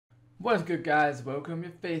What's good, guys? Welcome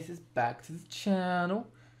your faces back to the channel,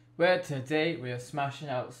 where today we are smashing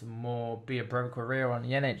out some more Be a Pro career on the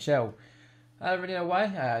NHL. I don't really know why,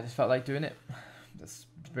 I just felt like doing it. That's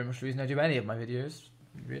pretty much the reason I do any of my videos,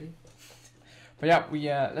 really. But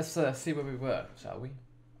yeah, let's see where we were, shall we?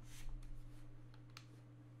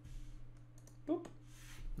 Boop.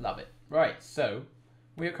 Love it. Right, so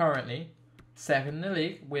we are currently second in the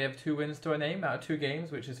league. We have 2 wins to our name out of 2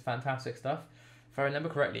 games, which is fantastic stuff. If I remember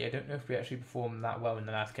correctly, I don't know if we actually performed that well in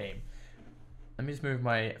the last game. Let me just move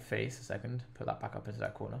my face a second, put that back up into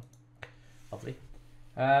that corner. Lovely.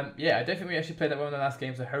 Yeah, I don't think we actually played that well in the last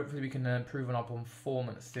game, so hopefully we can improve on our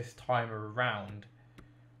performance this time around.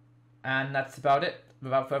 And that's about it.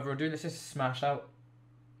 Without further ado, let's just smash out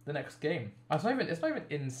the next game. Oh, it's not even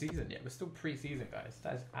in season yet. We're still pre-season, guys.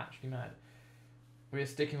 That is actually mad. We're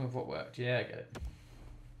sticking with what worked. Yeah, I get it.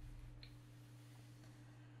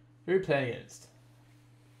 Who are we playing against?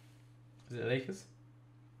 Is it the Lakers?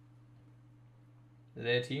 Is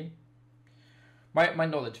they a team? My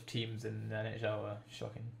knowledge of teams in the NHL are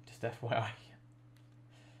shocking. Just FYI.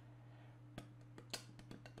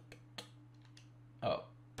 Oh.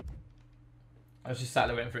 I was just sat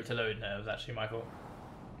there waiting for it to load, and it was actually my fault.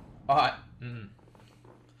 Alright.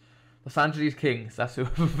 Los Angeles Kings, that's who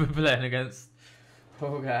we're playing against.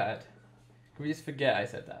 Oh god. Can we just forget I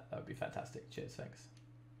said that? That would be fantastic. Cheers, thanks.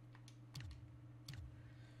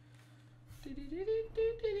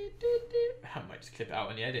 I might just clip it out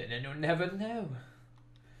in the edit and then you'll never know.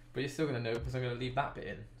 But you're still going to know because I'm going to leave that bit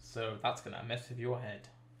in. So that's going to mess with your head.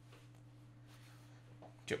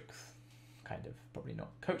 Jokes. Kind of. Probably not.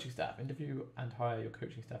 Coaching staff. Interview and hire your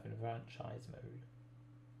coaching staff in franchise mode.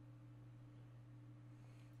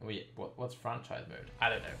 Wait, what's franchise mode? I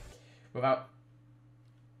don't know. Without...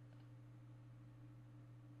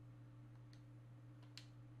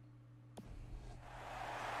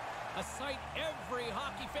 A sight every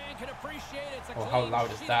hockey fan can appreciate. It's a how loud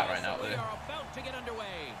is that right now? We are about to get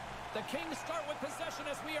underway. The Kings start with possession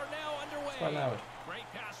as we are now underway. It's quite loud. Great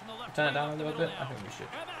pass from the left. Turn it down a little bit. I think we should.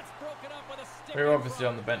 And that's broken up with a stick. We're obviously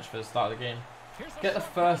on the bench for the start of the game. Get the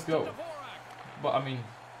first goal. But I mean,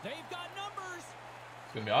 they've got numbers.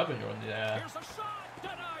 It's gonna be hard when you're on the. Here's a shot.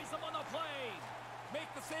 Denies him on the play.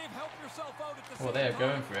 Make the save. Help yourself out at the well, they're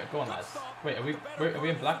going for it. Go on, lads. Wait, are we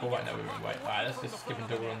in black or white? No, we're in white. Alright, let's just skip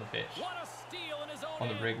until we're on the pitch. On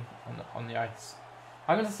the rig, on the ice.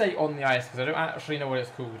 I'm going to say on the ice because I don't actually know what it's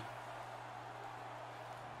called.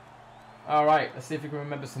 Alright, let's see if we can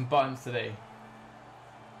remember some buttons today.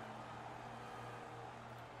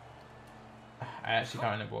 I actually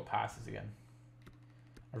can't remember what pass is again.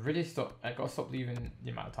 I got to stop leaving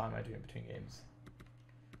the amount of time I do in between games.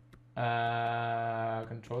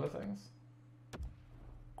 Controller things.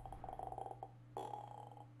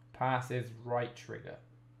 Pass is right trigger.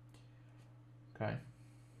 Okay.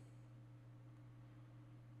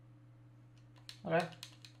 Okay.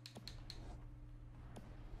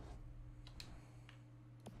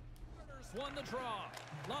 Won the draw.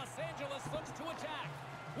 Los Angeles looks to attack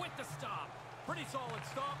with the stop. Pretty solid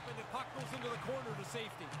stop, and the puck goes into the corner to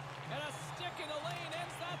safety. And a stick in the lane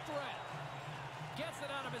ends that threat. Gets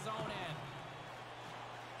it out of his own end.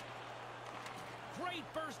 Great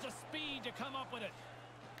burst of speed to come up with it.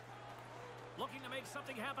 Looking to make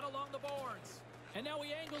something happen along the boards. And now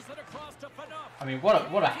he angles it across to Phaneuf. I mean, what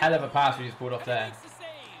a hell of a pass we just pulled off there.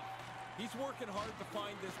 He's working hard to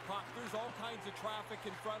find this puck. There's all kinds of traffic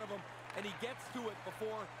in front of him, and he gets to it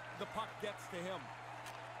before the puck gets to him.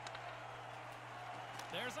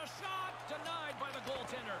 There's a shot denied by the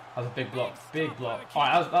goaltender. That was a big block. Big block.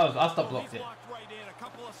 Alright, I stopped blocked it. Right in. A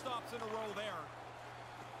couple of stops in a row there.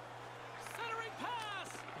 Centering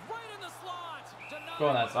pass right in the slot. Denied. Go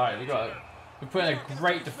on, lads. Alright, we're putting a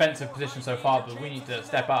great defensive position so far, but we need to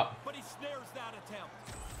step up. But he snares that attempt.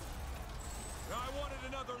 I wanted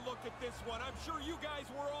another look at this one. I'm sure you guys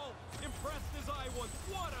were all impressed as I was.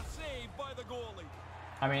 What a save by the goalie.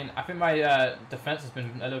 I mean, I think my defense has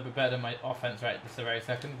been a little bit better than my offense right this very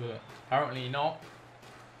second, but apparently not.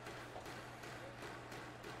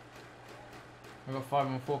 We've got 5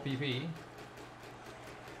 on 4 PP.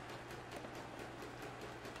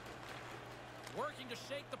 Working to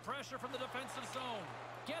shake the pressure from the defensive zone.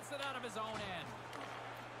 Gets it out of his own end.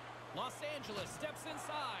 Los Angeles steps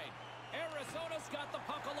inside. Arizona's got the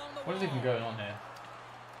puck along the wall. What is even going on here?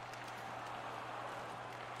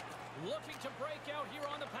 Looking to break out here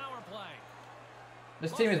on the power play.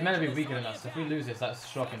 This team is meant to be weaker than us. If we lose this, that's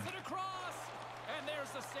shocking. Across, and there's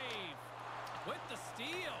the save. With the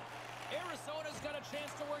steal. Arizona's got a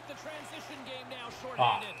chance to work the transition game now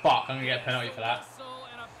short-handed. Ah, fuck, I'm gonna get a penalty for that.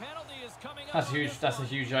 And a penalty is coming up. That's huge. That's a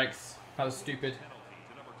huge yikes. That was stupid.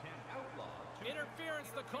 Interference,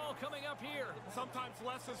 the call coming up here. Sometimes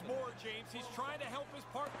less is more, James. He's trying to help his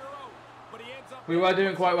partner out, but he ends up... We were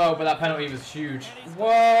doing quite well, but that penalty was huge.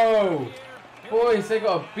 Whoa! Boys, they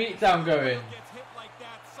got a beatdown going. Gets hit like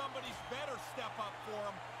that, somebody's better step up for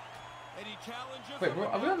him. And he challenges Wait, him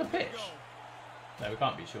are we on the about to pitch? go. No, we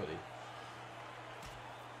can't be, surely.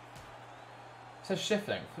 It says shift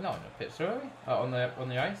length. We're not on the pitch, are we? Oh, on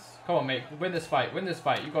the ice? Come on, mate. Win this fight. Win this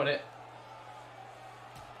fight. You got it.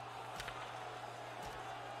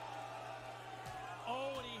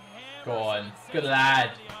 Oh, and he hammers Go on. him and Good sends him lad.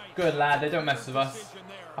 down the ice. Good lad. They don't mess with us. Decision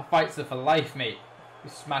there. Our fights are for life, mate. We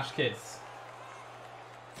smash kids.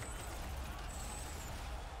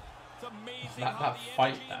 It's amazing That how the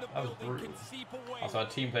fight, energy in the that was building brutal. can seep away Also, our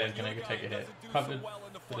team player's when going your to take a guy hit. doesn't do Covered so well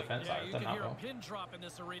in the the fight. defense. Yeah, I've you done can that hear a well. pin drop in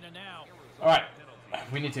this arena now. All right.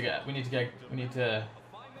 We need to get a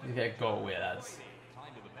goal here, lads.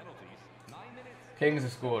 Kings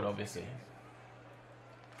have scored, obviously.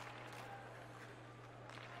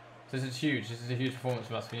 So this is huge. This is a huge performance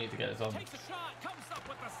from us. We need to get this on. Takes a shot, comes up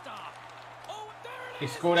with the stop. Oh, there it He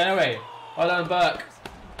is. scored anyway. Well done, Burke.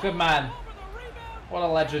 Good man. Over the rebound. What a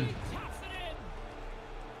legend. He taps it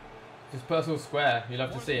in. Just personal square. You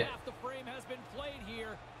love to More see than it. half the frame has been played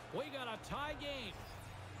here. We got a tie game.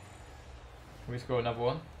 Can we score another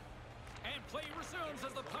one? And play resumes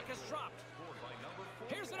as the puck is dropped.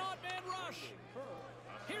 Here's an odd man rush.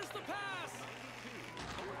 Here's the pass.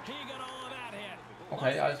 He got all of that hit.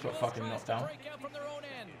 Okay, I just got Los fucking Angeles knocked tries to down. break out from their own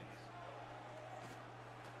end.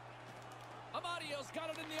 Amadio's got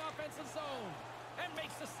it in the offensive zone and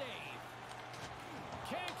makes the save.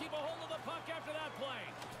 Can't keep a hold of the puck after that play.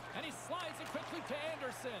 And he slides it quickly to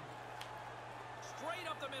Anderson. Straight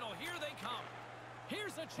up the middle. Here they come.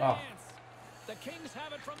 Here's a Oh. chance. The Kings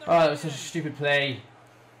have it from their Oh, that own was such a end. stupid play.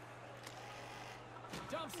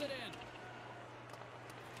 Dumps it in.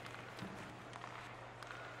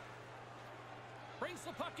 Brings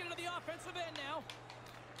the puck into the offensive end now.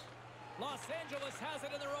 Los Angeles has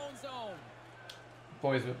it in their own zone.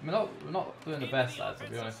 Boys, we're not doing the Into best, the lads, I'll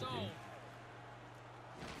be honest offensive with you. zone.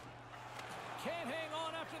 Can't hang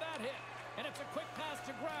on after that hit. And it's a quick pass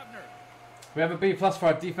to Grabner. We have a B plus for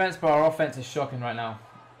our defense, but our offense is shocking right now.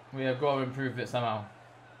 We have got to improve it somehow.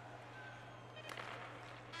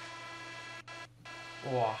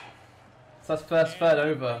 Wow. So that's first third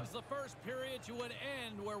over. Brings the first period to an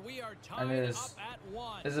end where we are tied And it is- up at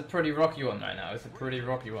 1. It's a pretty rocky one right now. It's a pretty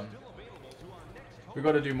rocky one. We've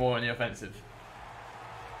got to do more in the offensive.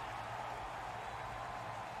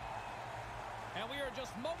 And we are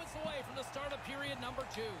just moments away from the start of period number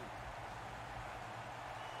 2.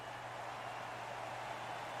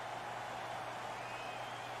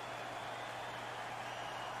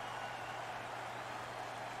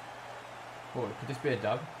 Oh, could this be a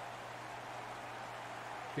dub?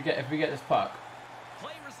 If we get this puck.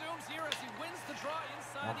 Play resumes here as he wins the draw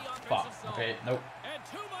inside the Oh, offensive fuck. zone. Okay, nope. And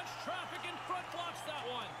too much traffic in front blocks that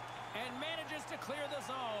one. And manages to clear the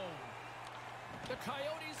zone. The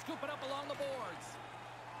Coyotes scoop it up along the boards.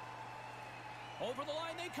 Over the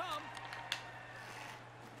line they come.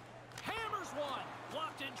 Hammers one.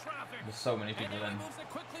 Blocked in traffic. There's so many people And now then. he moves it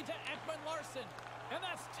quickly to Ekman Larson. And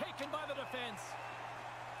that's taken by the defense.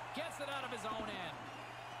 Gets it out of his own end.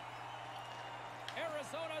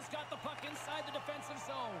 Arizona's got the puck inside the defensive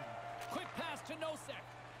zone. Quick pass to Nosek.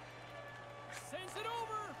 Sends it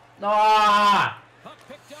over. Ah! Puck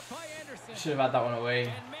picked up by Anderson. Should have had that one away.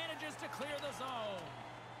 And manages to clear the zone.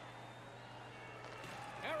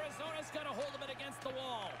 Arizona's got a hold of it against the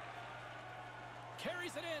wall.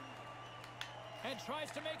 Carries it in. And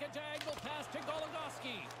tries to make a diagonal pass to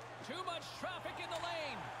Goligoski. Too much traffic in the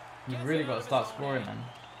lane. You've Gets really it got out to of start his own scoring, end. man.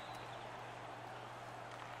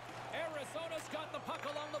 Arizona's got the puck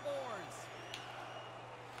along the boards.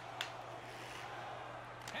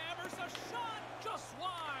 Hammers a shot just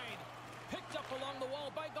wide. Picked up along the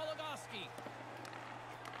wall by Goligoski.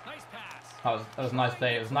 Nice pass. That was a nice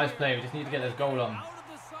play. It was a nice play. We just need to get this goal on. Out of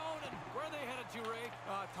the zone, and where are they headed to, Ray?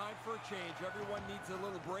 Time for a change. Everyone needs a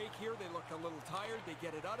little break here. They look a little tired. They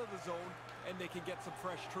get it out of the zone, and they can get some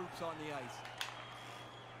fresh troops on the ice.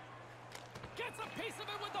 Gets a piece of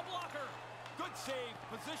it with the blocker. Good save.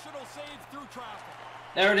 Positional save through traffic.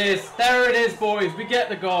 There it is. There it is, boys. We get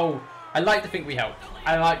the goal. I like to think we helped.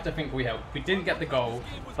 I like to think we helped. We didn't get the goal,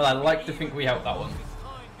 but I like to think we helped that one.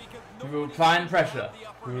 We were applying pressure.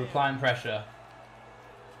 We were applying pressure.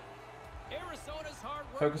 Arizona's hard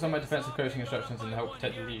work Focus on my pays defensive off. coaching They're instructions up and by help one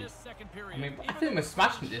protect the here in lead. this second period. I mean, I Even think we're though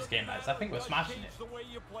smashing this game, lads. I think we're smashing it. Change the way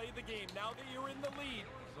you play the game. Now that you're in the lead,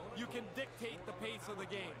 you can dictate the pace of the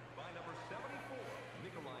game. By number 74,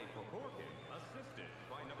 Nikolai Prokhorkin, assisted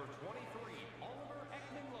by number 23, Oliver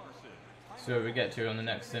Ekman Larson. So we get to on the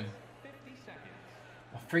next sim.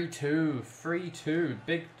 3-2, 3-2.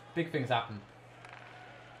 Big things happen.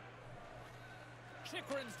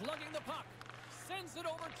 Chikrin's lugging the puck. Sends it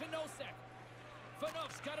over to Nosek.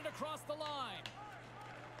 Fanuf's got it across the line.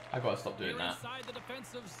 I gotta stop doing Here that. inside the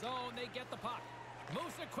defensive zone, they get the puck.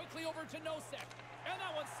 Moves it quickly over to Nosek. And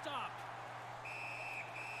that one's stopped.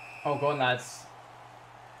 Oh, go on, lads.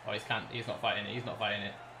 Oh, he's not fighting it. He's not fighting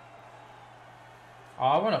it. Oh,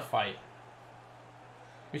 I want to fight.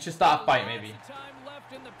 We should start a fight, maybe. Time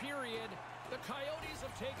left in the period. The Coyotes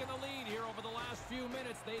have taken the lead here over the last few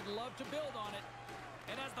minutes. They'd love to build on it.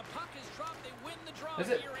 And as the puck is dropped, they win the draw. Is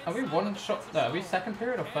it? Are we one shot? No, are we second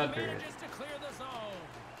period or third period? Manages to clear the zone.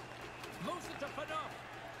 Moves it to Fanuf.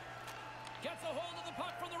 Gets a hold of the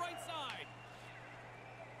puck from the right side.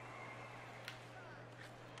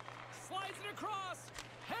 Slides it across.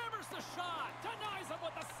 Hammers the shot. Denies him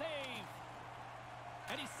with the save.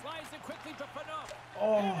 And he slides it quickly to Fanuf.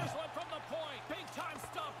 Oh. Hammers one from the point. Big time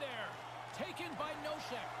stop there. Taken by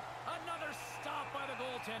Nosek. Another stop by the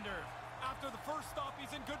goaltender. After the first stop,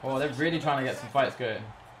 he's in good Oh, they're position really to trying to make get some the fights going.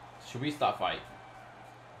 Should we start fight?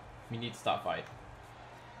 We need to start fight.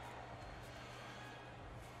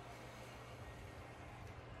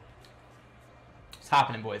 It's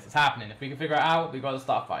happening, boys. It's happening. If we can figure it out, we got to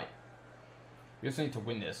start fight. We also need to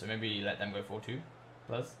win this, so maybe let them go 4-2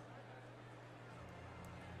 plus.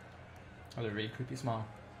 Oh, they're really creepy smile.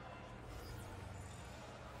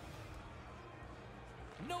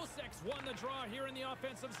 Nosek's won the draw here in the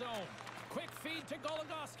offensive zone. Quick feed to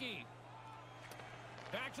Goligoski.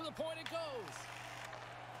 Back to the point it goes.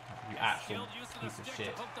 You actual Skilled use of piece the of stick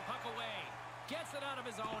shit. to hook the puck away. Gets it out of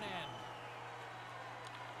his own end.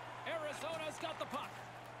 Arizona's got the puck.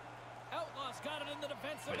 Outlaw's got it in the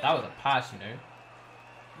defensive Wait, that was end. a pass, you know.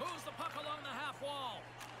 Moves the puck along the half wall.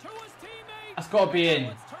 To his teammate. That's got to be in.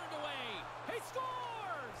 It's turned away. He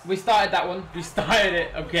scores. We started that one. We started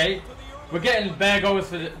it, okay? We're getting bare goals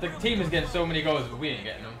for the team is getting so many goals, but we ain't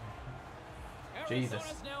getting them. Jesus.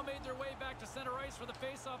 Arizona's now made their way back to center ice for the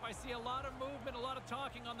faceoff. I see a lot of movement, a lot of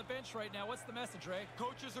talking on the bench right now. What's the message, Ray?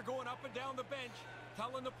 Coaches are going up and down the bench,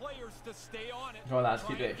 telling the players to stay on it. Go on, lads,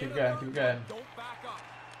 Try keep and it, keep get going, a keep third going. one. Don't back up.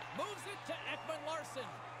 Moves it to Ekman Larson.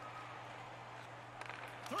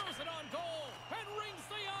 Throws it on goal and rings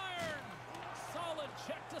the iron. Solid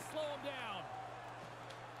check to slow him down.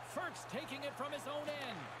 Ferk's taking it from his own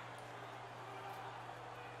end.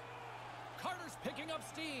 Carter's picking up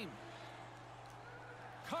steam.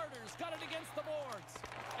 Carter's got it against the boards.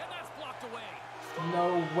 And that's blocked away.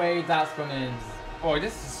 No way that's gone in. Boy,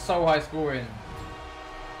 this is so high scoring.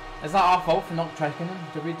 Is that our fault for not tracking him?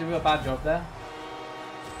 Did we do a bad job there?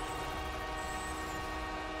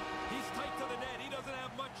 He's tight to the net. He doesn't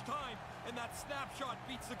have much time. And that snapshot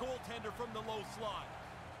beats the goaltender from the low slot.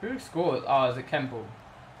 Who scored? Oh, is it Kemple?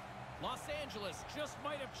 Los Angeles just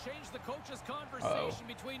might have changed the coach's conversation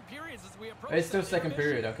between periods as we approach. It's still the second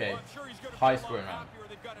period, intermission. okay. Well, I'm sure he's gonna High be a lot scoring round. happier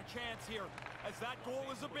they've got a chance here, as that goal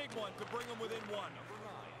is a big one to bring them within one.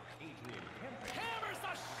 Hammers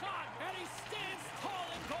the shot, and he stands tall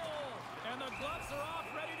in goal. And the gloves are off,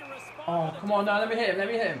 ready to respond. Oh, to the come on now, let me hit him, let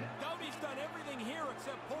me hit him. Doughty's done everything here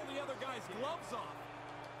except pull the other guy's gloves off.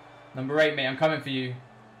 Number 8, mate, I'm coming for you.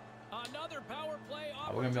 Another power play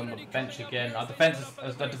Oh, we're going to be on the opportunity bench coming up again. here Our as they defense set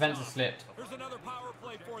is, up the a defense has face-off. slipped. There's another power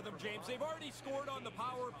play for them, James. They've already scored on the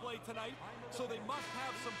power play tonight, so they must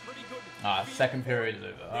have some pretty good... Second period is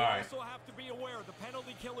over. They Alright. also have to be aware the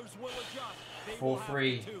penalty killers will adjust. They will have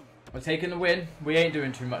 4-3. to. We're taking the win. We ain't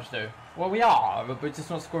doing too much though. Well, we are, but we're just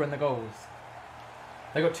not scoring the goals.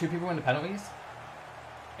 They got 2 people in the penalties.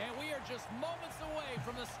 And we are just moments away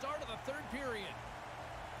from the start of the third period.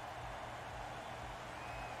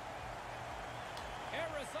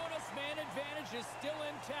 Arizona's man advantage is still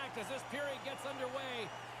intact as this period gets underway,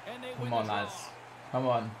 and they win Come on, the draw. lads. Come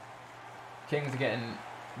on. Kings are getting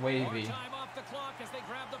More wavy. time off the clock as they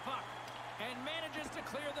grab the puck and manages to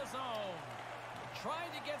clear the zone.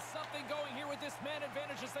 Trying to get something going here with this man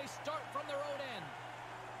advantage as they start from their own end.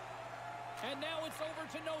 And now it's over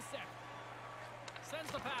to Nosek.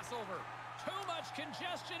 Sends the pass over. Too much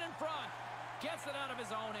congestion in front. Gets it out of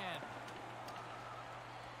his own end.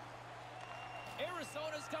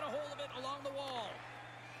 Arizona's got a hold of it along the wall.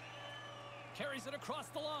 Carries it across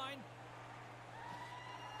the line.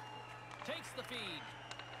 Takes the feed.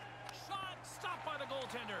 Shot stopped by the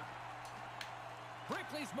goaltender.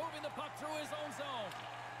 Brickley's moving the puck through his own zone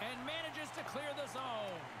and manages to clear the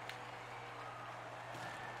zone.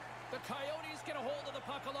 The Coyotes get a hold of the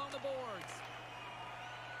puck along the boards.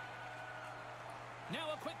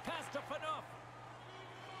 Now a quick pass to Fanuf.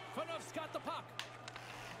 Fanuf's got the puck.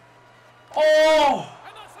 Oh!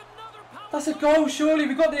 And that's another power That's a goal, surely.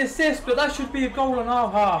 We got the assist, but that should be a goal on our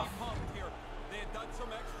half. They had done some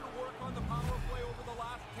extra work on the power play over the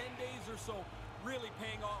last 10 days or so, really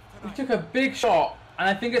paying off We tonight. took a big shot, and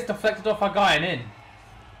I think it's deflected off our guy and in.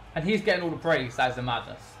 And he's getting all the praise. That is the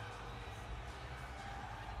madness.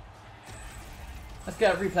 Let's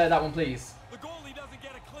get a replay of that one, please. The goalie doesn't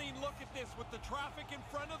get a clean look at this with the traffic in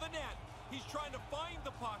front of the net. He's trying to find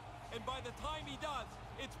the puck, and by the time he does,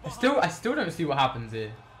 it's behind. I still don't see what happens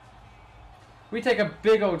here. We take a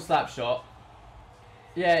big old slap shot.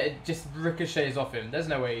 Yeah, it just ricochets off him. There's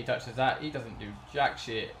no way he touches that. He doesn't do jack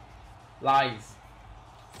shit. Lies.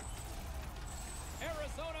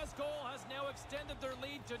 Arizona's goal has now extended their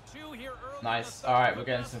lead to 2 here early. Nice. All right, we're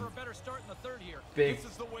getting some big, This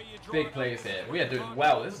is the way you draw big it plays up. here. We are doing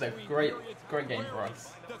well. This is a great game for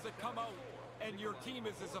us. Does it come out, and your team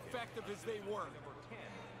is as effective as they were?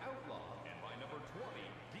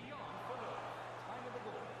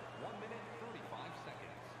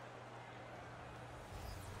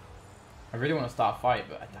 I really want to start a fight,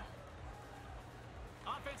 but I don't.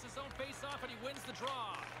 Offense's own face-off, and he wins the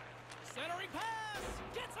draw. Centering pass!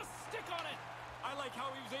 Gets a stick on it! I like how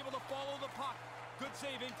he was able to follow the puck. Good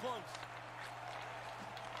save in close.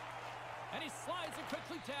 And he slides it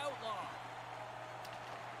quickly to Outlaw.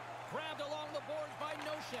 Grabbed along the boards by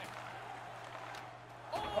Noshek.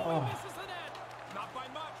 Oh, he misses the net. Not by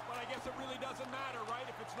much, but I guess it really doesn't matter, right?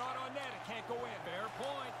 If it's not on net, it can't go in. Fair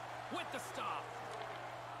point. With the stop.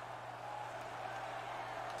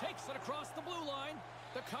 Takes it across the blue line.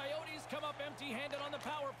 The Coyotes come up empty-handed on the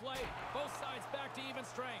power play. Both sides back to even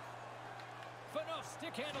strength. Phaneuf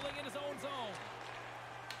stick handling in his own zone.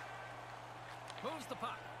 Moves the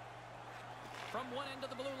puck. From one end of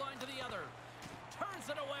the blue line to the other. Turns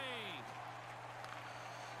it away.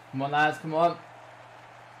 Come on, lads. Come on.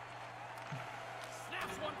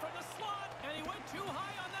 Snaps one from the slot. And he went too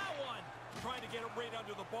high on that one. Trying to get it right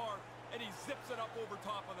under the bar, and he zips it up over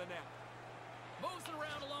top of the net. Moves it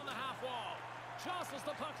around along the half wall. Jostles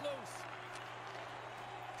the puck loose.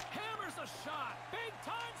 Hammers a shot. Big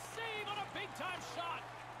time save on a big time shot.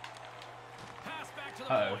 Pass back to the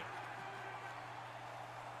point.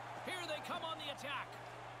 Here they come on the attack.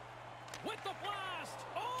 With the blast.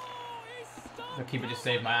 Oh, he stopped. The keeper just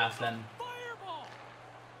saved my ass then. Fireball.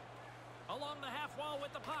 Along the half wall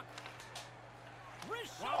with the puck.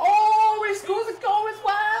 Oh, he scores a goal as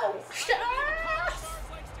well.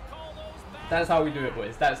 That's how we do it,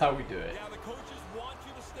 boys. That's how we do it. Yeah, the coaches want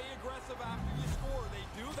you to stay aggressive after you score.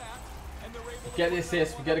 They do that, and they're able to get the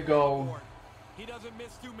assist. We get a goal. He doesn't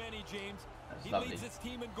miss too many, James. That's He lovely. leads his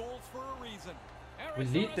team in goals for a reason.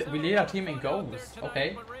 We lead our team in goals.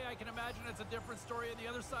 Okay. But Ray, I can imagine it's a different story on the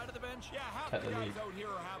other side of the bench. Yeah, half Cut the the guys lead. out here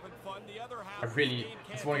are having fun. The other half I really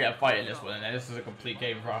just want to get a fight in this one, and then this is a complete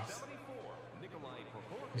game for us.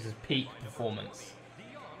 This is peak performance.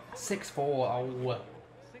 6-4. Oh.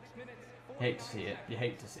 You hate to see it. You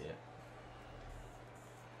hate to see it.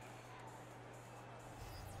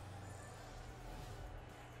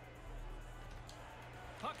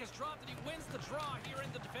 Puck is dropped and he wins the draw here in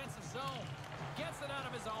the defensive zone. Gets it out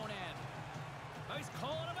of his own end. Now he's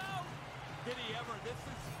calling him out. Did he ever?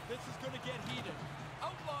 This is going to get heated.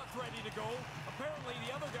 Outlaw's ready to go. Apparently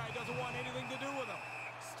the other guy doesn't want anything to do with him.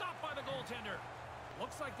 Stopped by the goaltender.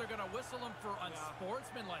 Looks like they're going to whistle him for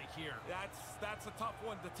unsportsmanlike here. That's a tough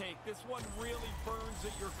one to take. This one really burns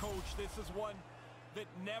at your coach. This is one that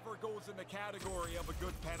never goes in the category of a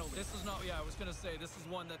good penalty. This is not, I was going to say, this is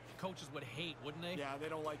one that coaches would hate, wouldn't they? Yeah, they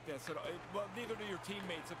don't like this. Well, neither do your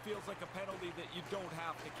teammates. It feels like a penalty that you don't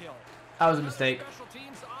have to kill. That was a mistake. Special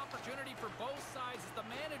teams opportunity for both sides as the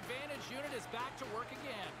man advantage unit is back to work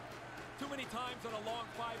again. Too many times on a long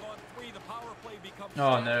 5-on-3, the power play becomes...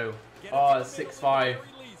 Oh no. Oh, it's 6-5.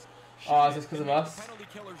 Oh, is this because of us? Penalty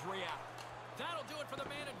killers react. That'll do it for the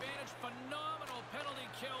man advantage. Phenomenal penalty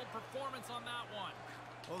kill performance on that one.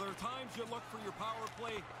 Well, there are times you look for your power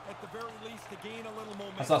play at the very least to gain a little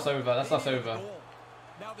momentum. That's us over. That's us over.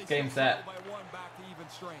 Now they Game set. by one, back to even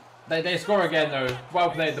strength. They score again though.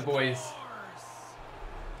 Well played, the boys.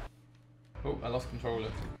 Oh, I lost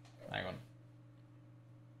controller. Hang on.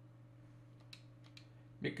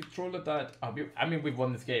 My controller died. I mean, we've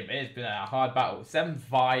won this game. It's been a hard battle.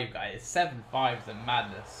 7-5, guys. 7-5 is a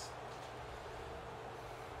madness.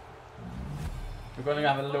 We're going to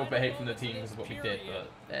have a little bit of hate from the team because of what we did,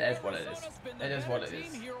 but it is what it is. It is what it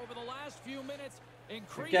is.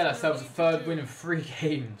 We get ourselves a third win in 3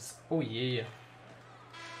 games. Oh, yeah. It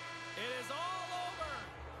is all over.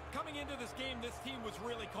 Coming into this game, this team was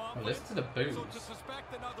really Oh, confident. listen to the boos. So to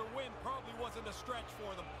suspect another win probably wasn't a stretch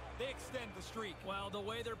for them. They extend the streak. Well, the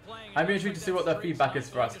way they're playing, I'm intrigued to see what their feedback is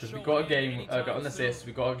for us, because we got a game, got an assist,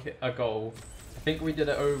 we got a goal. I think we did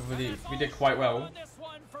it we did quite well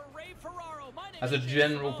as a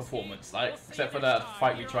general performance, like except for that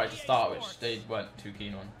fight we tried to start, which they weren't too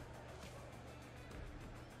keen on.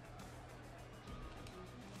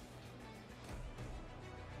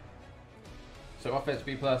 So offense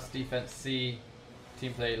B+, defense C,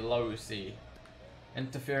 team play low C.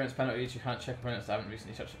 Interference penalties, you can't check opponents that haven't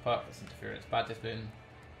recently touched the puck, that's interference. Bad discipline.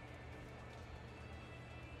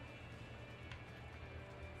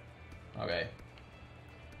 Okay.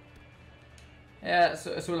 Yeah, it's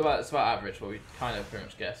all about, it's about average, what we kind of pretty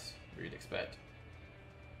much guess we'd expect.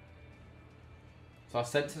 So our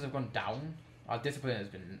senses have gone down. Our discipline has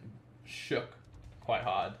been shook quite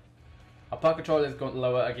hard. Our puck control has gone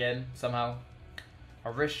lower again, somehow.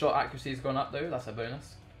 Our wrist shot accuracy has gone up though, that's a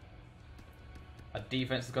bonus. Our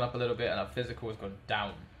defense has gone up a little bit and our physical has gone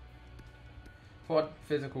down. I thought our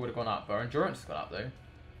physical would have gone up, but our endurance has gone up though.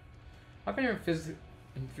 How can your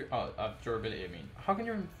durability, I mean. How can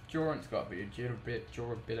your endurance go up but your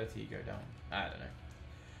durability go down? I don't know.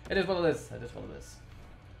 It is what it is. It is what it is.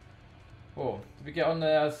 Oh, did we get on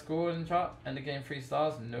the scoring chart? End the game 3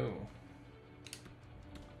 stars? No.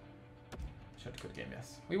 Should have good game,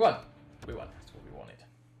 yes. We won. We won. That's what we wanted.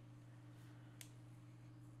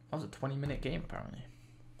 That was a 20-minute game, apparently.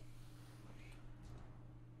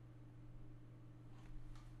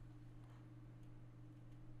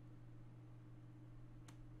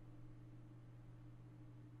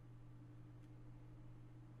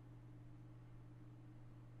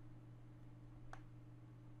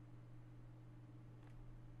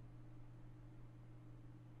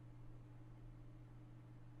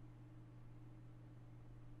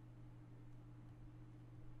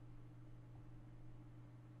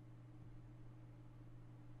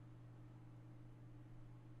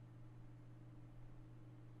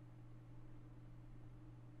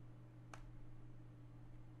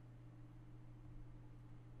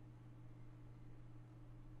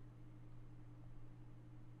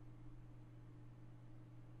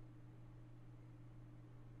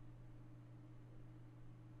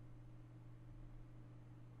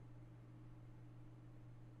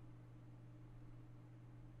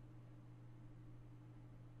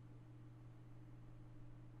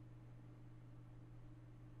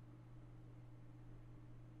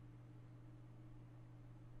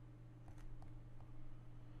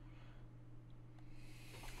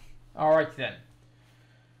 Alright then.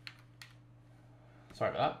 Sorry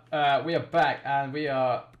about that. We are back and we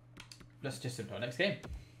are. Let's just into our next game.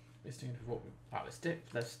 Let's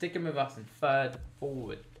stick him with us in third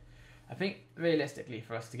forward. I think realistically,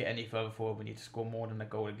 for us to get any further forward, we need to score more than a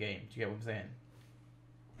goal a game. Do you get what I'm saying?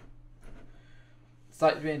 It's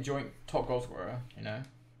like being joint top goal scorer, you know.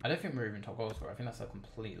 I don't think we're even top goal scorer. I think that's a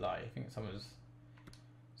complete lie. I think someone's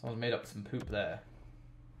made up some poop there.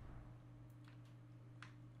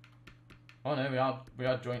 Oh no, we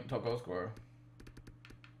are joint top goal scorer.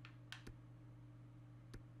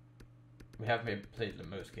 We have maybe played the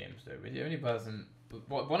most games though. We're the only person,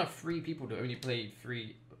 one of 3 people that only played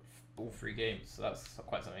all 3 games. So that's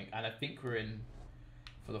quite something. And I think we're in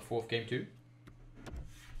for the 4th game too.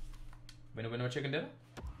 Winner, chicken dinner.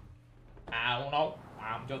 I don't know.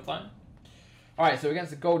 I'm just saying. All right, so against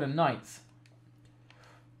the Golden Knights.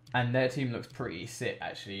 And their team looks pretty sick,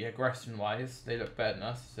 actually. Aggression-wise, they look better than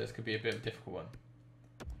us, so this could be a bit of a difficult one.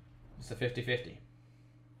 It's a 50-50.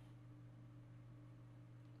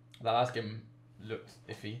 That last game looked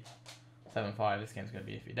iffy. 7-5, this game's going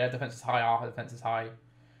to be iffy. Their defense is high, our defense is high.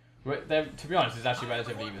 To be honest, it's actually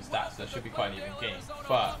relatively even stats, so it should be quite an even game.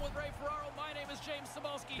 But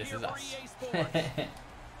this is us.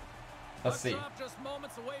 Let's see.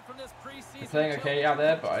 You're playing okay out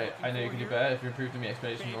there, but I know you can do better. If you improve the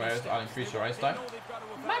explanation areas, I'll increase your ice time.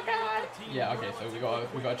 My God! Yeah, okay, so we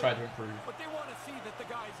gotta try to improve. But they want to see that the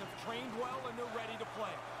guys have trained well and they're ready to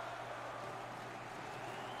play.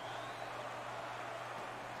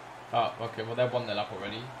 Oh, okay, well they're 1-0 up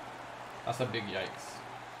already. That's a big yikes.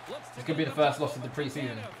 This could be the first loss of the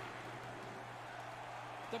preseason.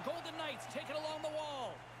 The Golden Knights take it along the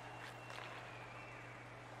wall.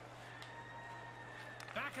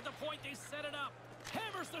 Back at the point, they set it up.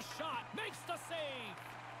 Hammers the shot, makes the save.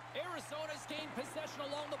 Arizona's gained possession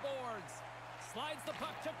along the boards. Slides the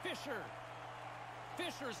puck to Fisher.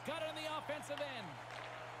 Fisher's got it on the offensive end.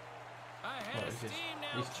 Ahead of steam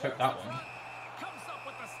now. He's choked that one. Comes up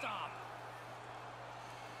with the stop.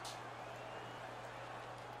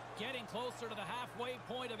 Getting closer to the halfway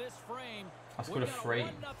point of this frame. I scored a frame.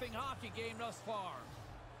 We've got a 1-0 hockey game thus far.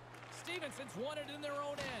 Stevenson's won it in their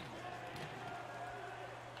own end.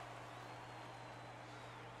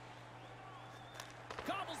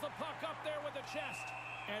 Gobbles the puck up there with the chest.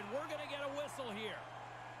 And we're going to get a whistle here.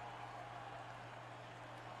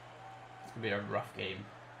 It's going to be a rough game.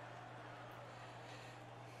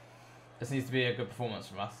 This needs to be a good performance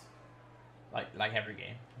from us. Like every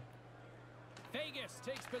game. Vegas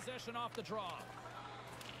takes possession off the draw.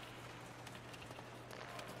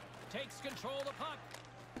 Takes control of the puck.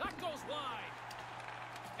 That goes wide.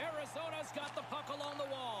 Arizona's got the puck along the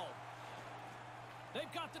wall.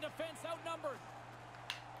 They've got the defense outnumbered.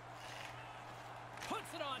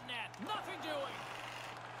 Puts it on net. Nothing doing.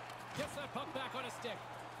 Gets that puck back on a stick.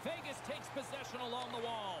 Vegas takes possession along the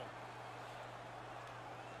wall.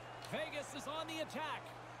 Vegas is on the attack.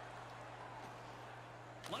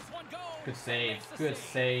 Let's one go. Good save. Good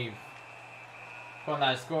save. Come on,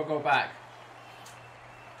 lads. Score, go back.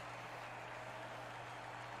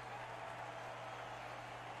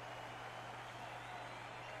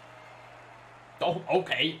 Oh,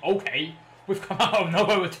 okay, okay. We've come out of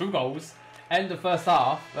nowhere with 2 goals. End of first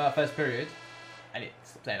half, first period. And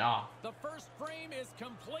it's then The first frame is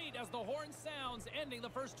complete as the horn sounds, ending the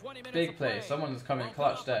first 20 minutes. Big play. Someone's coming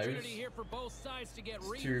clutch those. Here for both sides to get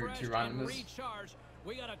two randomers. Recharge.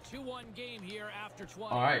 We got a 2-1 game here after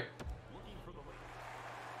 20. All right.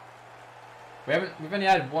 We've only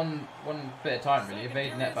had one bit of time really.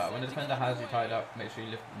 Evade net back. When the defender has you tied up, make sure you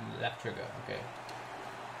lift left trigger. Okay.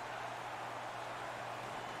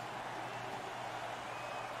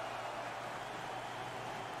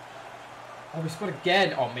 Oh, we scored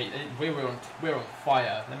again! Oh, mate, we're on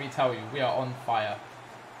fire. Let me tell you, we are on fire.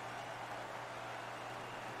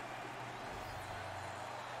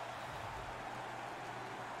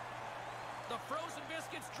 The frozen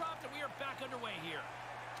biscuits dropped, and we are back underway here.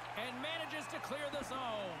 And manages to clear the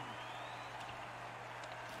zone.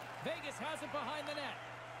 Vegas has it behind the net.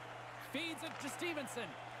 Feeds it to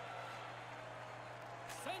Stevenson.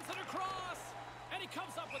 Sends it across, and he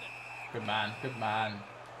comes up with it. Good man, good man.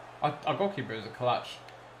 Our goalkeeper is a clutch.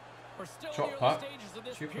 Chop puck.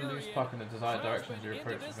 Shoot a loose puck in the desired direction as you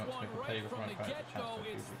approach. If you want to make a play before I find a chance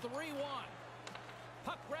to It's 3-1.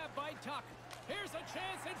 Puck grab by Tuck. Here's a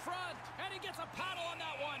chance in front, and he gets a paddle on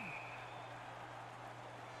that one.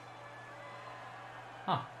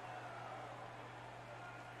 Huh.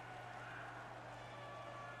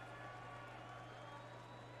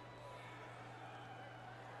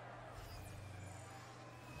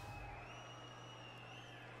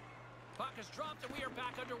 Puck is dropped and we are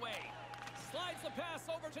back underway. Slides the pass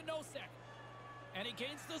over to Nosek. And he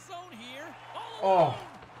gains the zone here. All alone.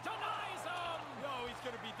 Denies him. No, he's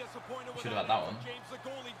going to be disappointed with Should have had that one. James, the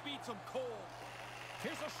goalie beats him cold.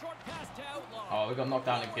 Here's a short pass to Outlaw. Oh, we got knocked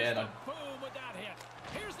down again. Boom with that hit.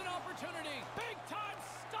 Here's an opportunity. Big time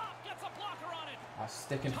stop. Gets a blocker on it. A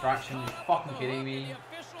stick infraction. You fucking kidding me? The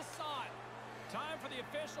officials saw it. Time for the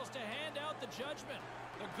officials to hand out the judgment.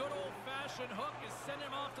 The good old-fashioned hook is sending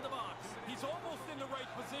him off to the box. He's almost in the right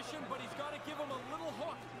position, but he's got to give him a little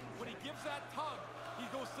hook. When he gives that tug, he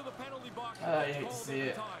goes to the penalty box. I hate to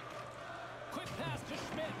see it. Quick pass to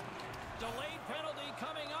Schmidt. Delayed penalty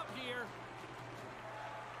coming up here.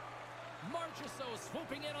 Marchessault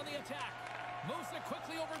swooping in on the attack. Moves it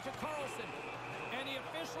quickly over to Carlson. And the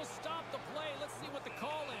officials stop the play. Let's see what the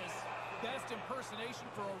call is. Best impersonation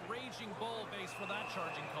for a raging bull base for that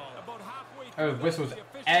charging call. About halfway Oh, whistles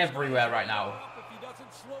everywhere right now. If he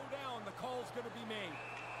doesn't slow down, the call's going to be made.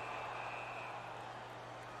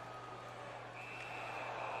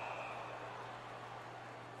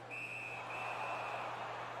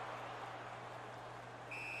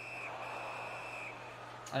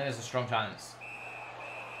 I think there's a strong chance.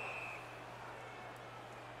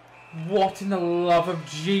 What in the love of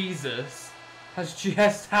Jesus has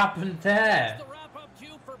just happened there? The wrap-up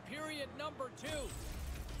cue for period number 2.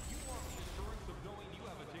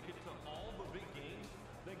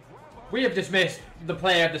 We have just missed the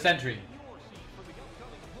player of the century.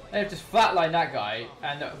 They have just flatlined that guy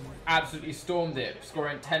and absolutely stormed it,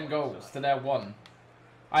 scoring 10 goals to their 1.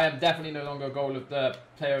 I am definitely no longer goal of the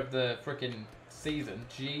player of the freaking season.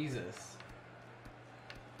 Jesus.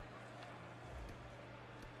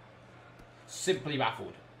 Simply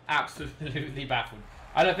baffled. Absolutely baffled.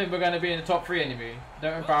 I don't think we're going to be in the top 3 anymore.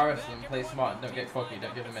 Don't embarrass them, play smart, and don't get cocky,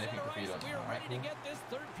 don't give them anything to feed on. Alright, cool.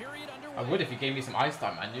 I would if you gave me some ice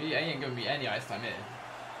time, man. You ain't giving me any ice time here.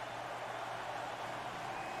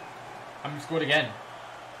 I'm scored again.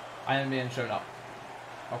 I am being shown up.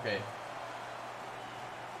 Okay.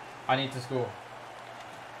 I need to score.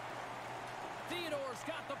 Theodore's He's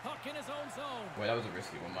got the puck in his own zone. Wait, that was a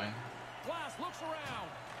risky one, mine. Glass looks around.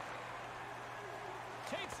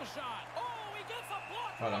 Takes a shot. Oh, he gets a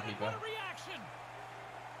block. Well done, keeper. What a reaction.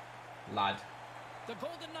 Lad. The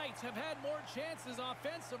Golden Knights have had more chances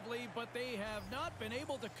offensively, but they have not been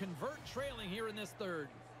able to convert trailing here in this third.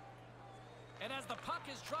 And as the puck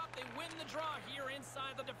is dropped, they win the draw here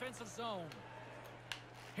inside the defensive zone.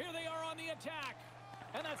 Here they are on the attack.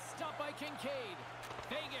 And that's stopped by Kincaid.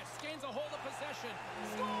 Vegas gains a hold of possession.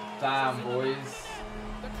 Scores! Damn, boys.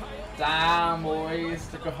 The Coyotes Damn, boys.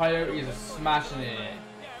 The Coyotes are smashing it.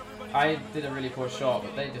 I did a really poor shot,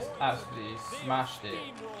 but they just absolutely smashed it.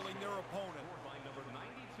 Steamrolling their opponent.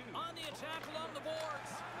 on the attack along the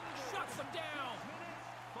boards. Shuts them down.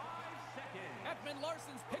 Ekman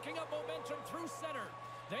Larsson's picking up momentum through center.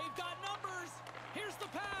 They've got numbers. Here's the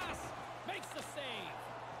pass. Makes the save.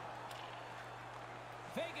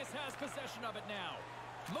 Vegas has possession of it now.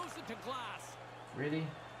 Moves it to Glass. Really?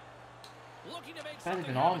 Looking to make Better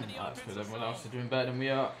something than happen on. in the That's because offensive everyone else is zone. doing better than we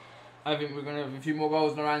are. I think we're going to have a few more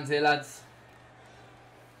goals in our hands here, lads.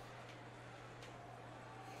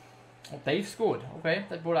 Oh, Dave scored. Okay,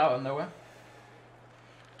 they brought it out of nowhere.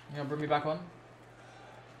 You going to bring me back on?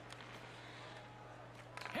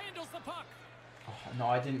 Handles the puck. Oh, no,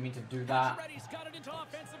 I didn't mean to do that. Pacioretty's got it into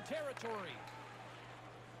offensive territory.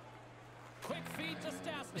 Quick feed to Just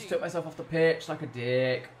Stastny. took myself off the pitch like a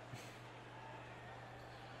dick.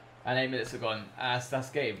 And 8 minutes are gone. That's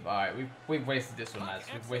game. Alright, we've wasted this one, lads.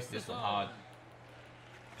 We've wasted this one hard.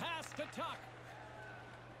 Pass to Tuck.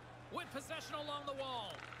 With possession along the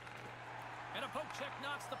wall. And a poke check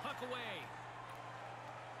knocks the puck away.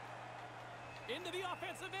 Into the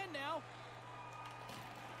offensive end now.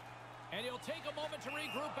 And he'll take a moment to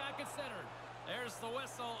regroup back at center. There's the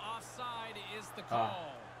whistle. Offside is the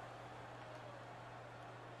call.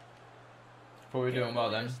 Probably doing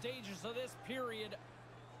well then. Stages of this period.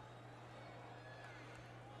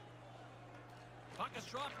 Puck is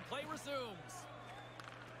dropped and play resumes.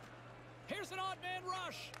 Here's an odd man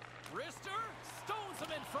rush. Wrister stones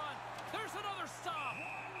him in front. There's another stop.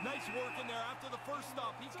 Nice work in there after the first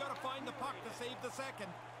stop. He's got to find the puck to save the second.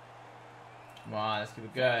 Come on, let's keep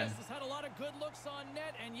it going. Vegas has had a lot of good looks on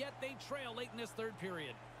net, and yet they trail late in this third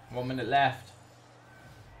period. 1 minute left.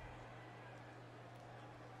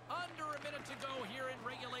 Under a minute to go here in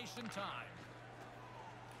regulation time.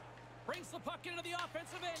 Brings the puck into the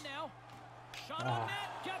offensive end now. Shot on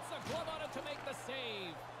net, gets a glove on it to make the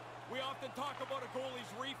save. We often talk about a goalie's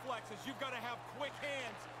reflexes. You've got to have quick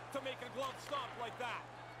hands to make a glove stop like that.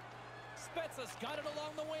 Spezza's got it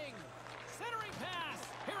along the wing. Centering pass.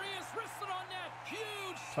 Here he is, wristed on net.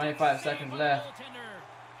 Huge. 25 seconds left. Goaltender.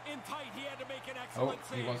 In tight, he had to make an Oh, excellent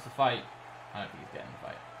he save. wants to fight. I don't think he's getting the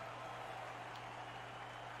fight.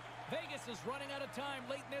 Vegas is running out of time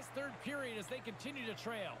late in this third period as they continue to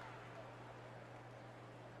trail.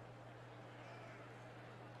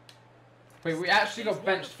 Wait, we actually got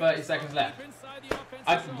benched 30 seconds left. Inside the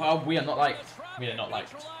offensive zone. We are not liked. The We are not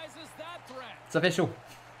traffic liked. neutralizes that threat. It's official.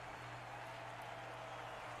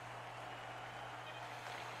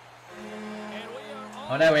 And we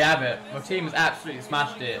are Oh, there we have it. My team has absolutely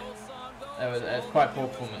smashed it. It's quite poor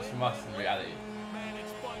performance from us in reality. Man,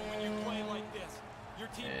 it's fun when you play like this. Your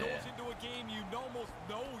team Yeah. goes into a game you almost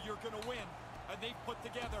know you're going to win, and they've put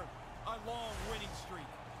together a long winning streak.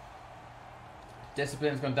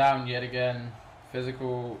 Discipline's gone down yet again.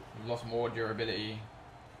 Physical, we've lost more durability.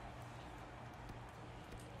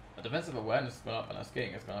 Our defensive awareness has gone up and our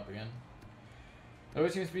skating has gone up again. There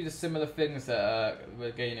always seems to be the similar things that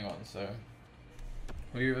we're gaining on, so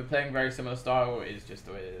we're either playing very similar style or it is just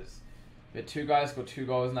the way it is. We had 2 guys scored 2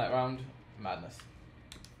 goals in that round. Madness.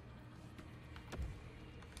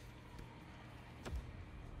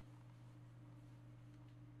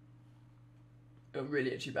 I'm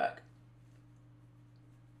really itchy back.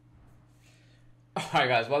 Alright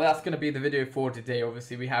guys, well that's going to be the video for today.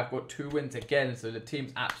 Obviously we have got 2 wins again, so the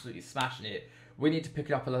team's absolutely smashing it. We need to pick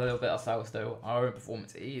it up a little bit ourselves though. Our own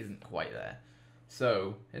performance isn't quite there.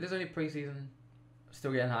 So, it is only pre-season.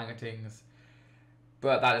 Still getting the hang of things.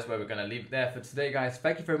 But that is where we're going to leave it there for today guys.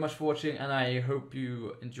 Thank you very much for watching and I hope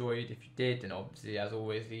you enjoyed. If you did, then obviously as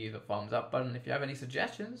always leave a thumbs up button. If you have any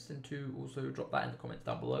suggestions, then to also drop that in the comments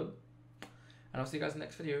down below. And I'll see you guys in the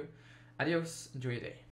next video. Adios, enjoy your day.